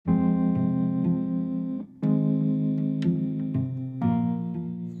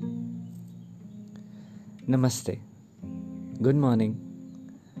Namaste. Good morning.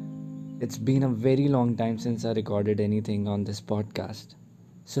 It's been a very long time since I recorded anything on this podcast.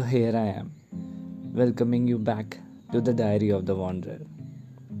 So here I am, welcoming you back to the Diary of the Wanderer.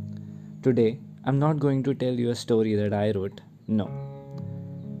 Today, I'm not going to tell you a story that I wrote. No.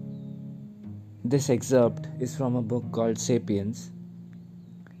 This excerpt is from a book called Sapiens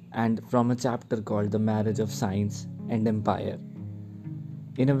and from a chapter called The Marriage of Science and Empire.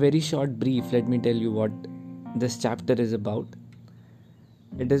 In a very short brief, let me tell you what this chapter is about.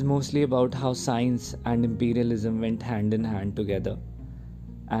 It is mostly about how science and imperialism went hand in hand together.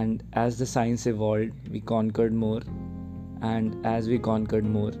 And as the science evolved, we conquered more. And as we conquered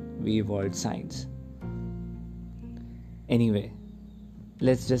more, we evolved science. Anyway,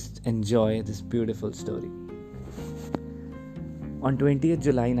 let's just enjoy this beautiful story. On 20th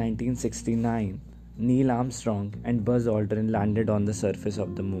July 1969, Neil Armstrong and Buzz Aldrin landed on the surface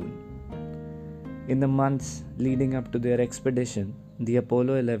of the moon. In the months leading up to their expedition, the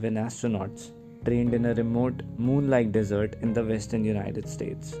Apollo 11 astronauts trained in a remote moon-like desert in the western United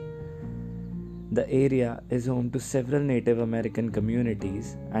States. The area is home to several Native American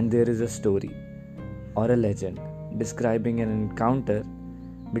communities, and there is a story, or a legend, describing an encounter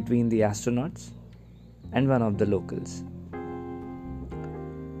between the astronauts and one of the locals.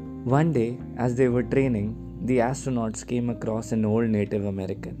 One day, as they were training, the astronauts came across an old Native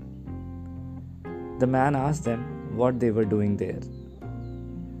American. The man asked them what they were doing there.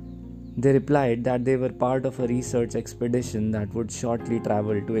 They replied that they were part of a research expedition that would shortly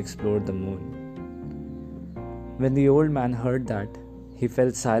travel to explore the moon. When the old man heard that, he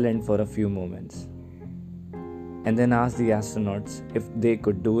fell silent for a few moments and then asked the astronauts if they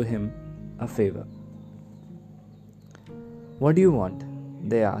could do him a favor. "What do you want?"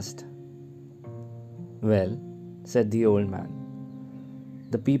 they asked. "Well," said the old man,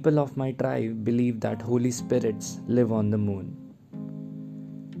 "the people of my tribe believe that holy spirits live on the moon.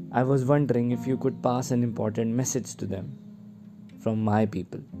 I was wondering if you could pass an important message to them from my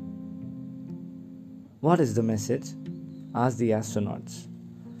people." "What is the message?" asked the astronauts.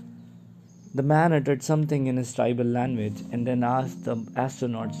 The man uttered something in his tribal language and then asked the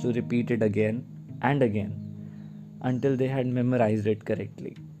astronauts to repeat it again and again until they had memorized it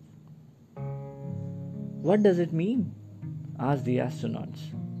correctly. "What does it mean?" asked the astronauts.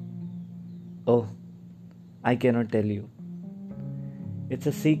 "Oh, I cannot tell you. It's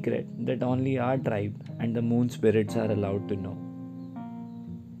a secret that only our tribe and the moon spirits are allowed to know."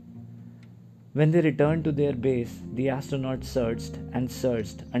 When they returned to their base, the astronauts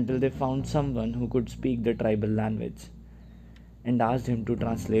searched until they found someone who could speak the tribal language and asked him to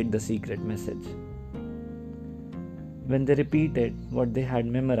translate the secret message. When they repeated what they had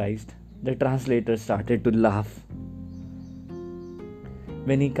memorized, the translator started to laugh.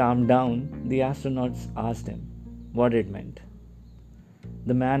 When he calmed down, the astronauts asked him what it meant.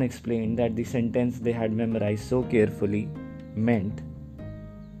 The man explained that the sentence they had memorized so carefully meant,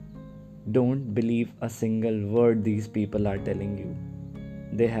 "Don't believe a single word these people are telling you.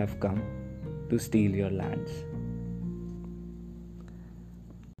 They have come to steal your lands."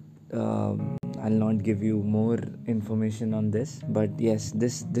 I'll not give you more information on this, but yes,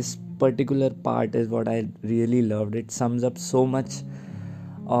 this particular part is what I really loved. It sums up so much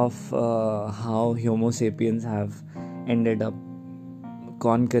of how Homo sapiens have ended up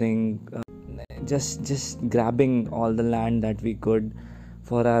conquering, just grabbing all the land that we could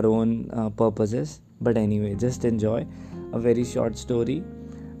for our own purposes. But anyway, just enjoy a very short story.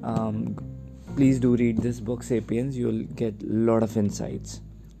 Please do read this book, Sapiens. You'll get a lot of insights.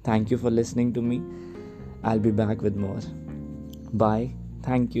 Thank you for listening to me. I'll be back with more. Bye.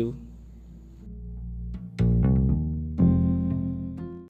 Thank you.